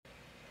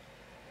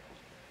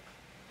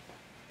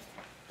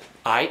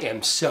I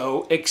am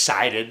so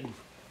excited.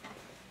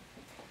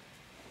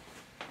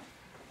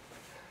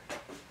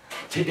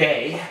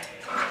 Today,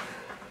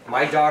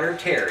 my daughter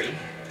Terry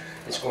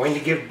is going to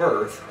give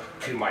birth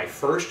to my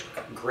first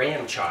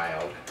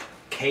grandchild,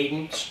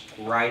 Kaydence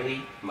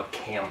Riley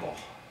McCampbells.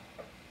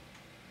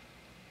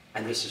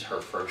 And this is her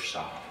first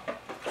song.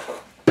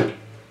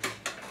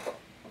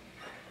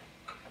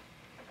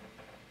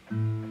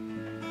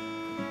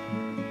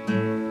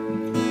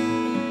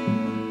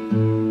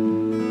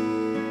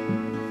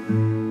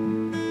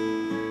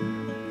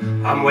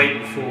 I'm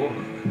waiting for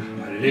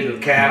a little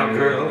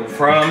cowgirl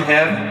from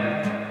heaven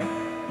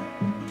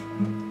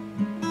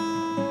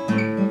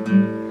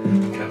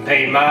to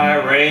paint my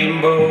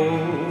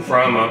rainbow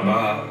from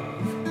above.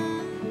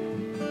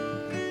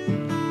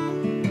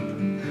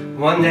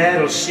 One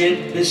that'll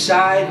sit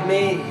beside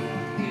me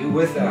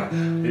with a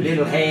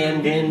little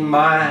hand in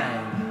mine.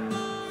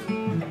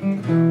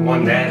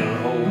 One that'll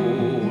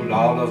hold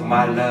all of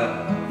my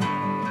love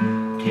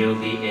till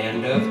the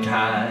end of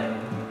time.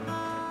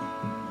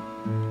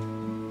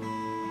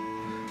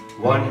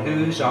 One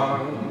whose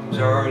arms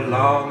are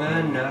long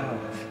enough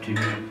to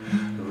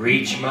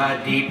reach my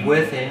deep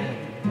within.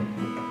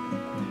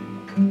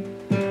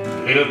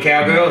 A little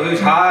cowgirl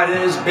whose heart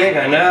is big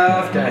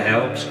enough to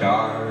help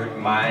start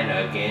mine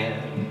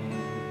again.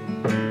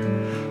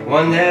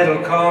 One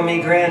that'll call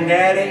me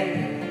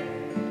granddaddy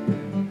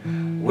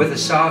with a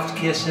soft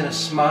kiss and a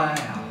smile,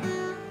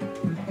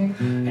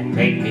 and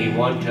make me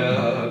want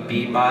to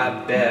be my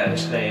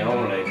best. They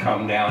only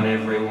come down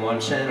every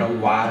once in a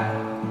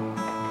while.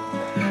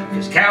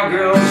 'Cause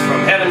cowgirls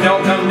from heaven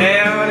don't come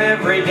down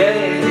every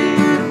day.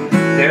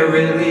 They're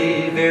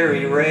really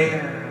very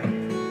rare.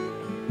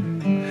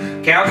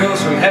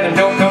 Cowgirls from heaven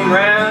don't come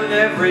round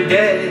every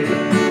day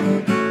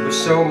with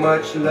so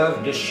much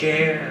love to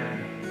share.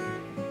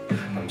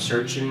 I'm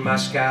searching my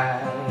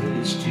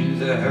skies to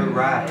the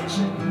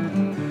horizon.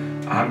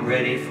 I'm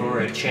ready for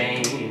a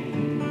change.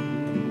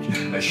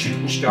 A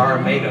shooting star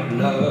made of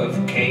love.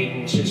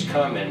 Kaydence is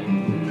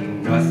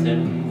coming.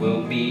 Nothing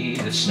will be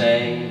the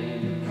same.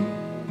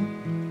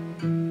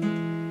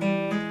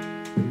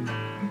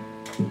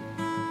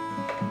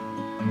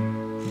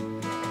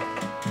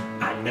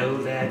 I know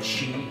that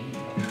she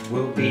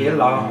will be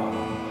along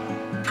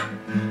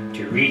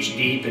to reach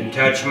deep and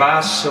touch my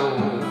soul.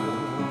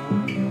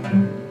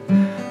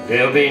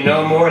 There'll be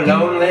no more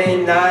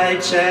lonely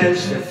nights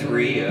as the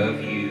three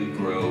of you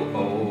grow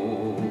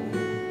old.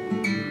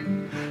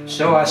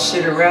 So I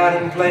sit around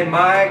and play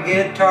my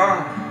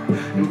guitar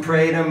and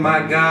pray to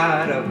my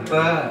God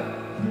above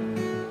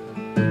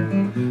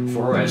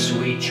for a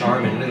sweet,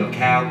 charming little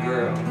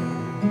cowgirl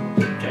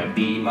to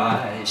be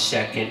my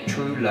second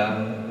true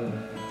love.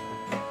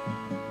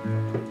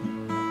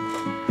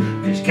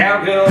 'Cause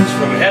cowgirls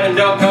from heaven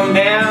don't come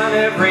down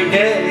every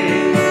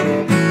day.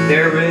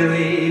 They're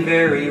really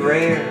very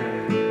rare.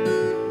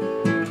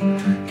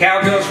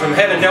 Cowgirls from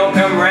heaven don't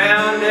come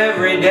round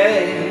every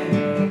day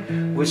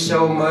with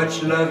so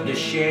much love to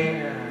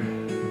share.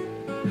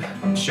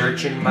 I'm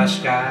searching my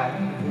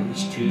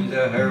skies to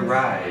the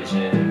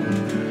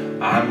horizon.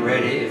 I'm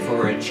ready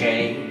for a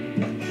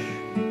change.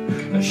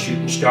 A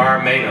shooting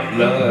star made of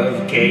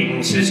love.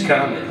 Kaydence is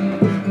coming.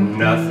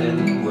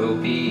 Nothing will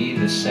be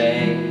the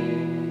same.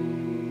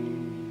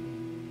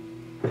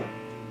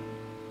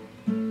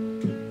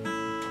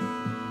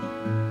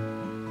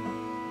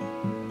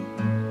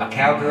 A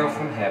cowgirl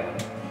from heaven.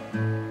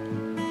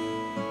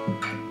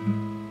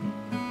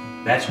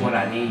 That's what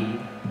I need.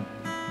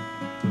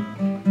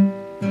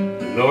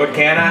 Lord,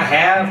 can I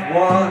have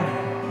one?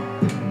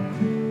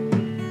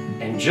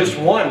 And just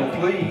one,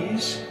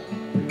 please.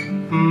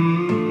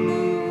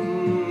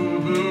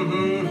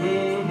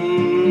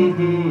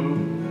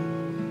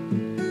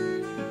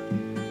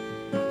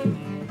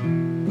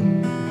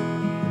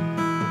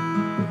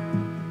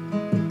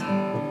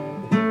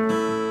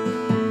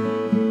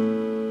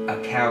 A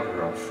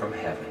cowgirl from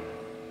heaven.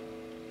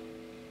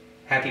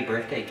 Happy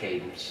birthday,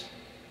 Kaydence.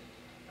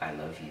 I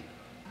love you.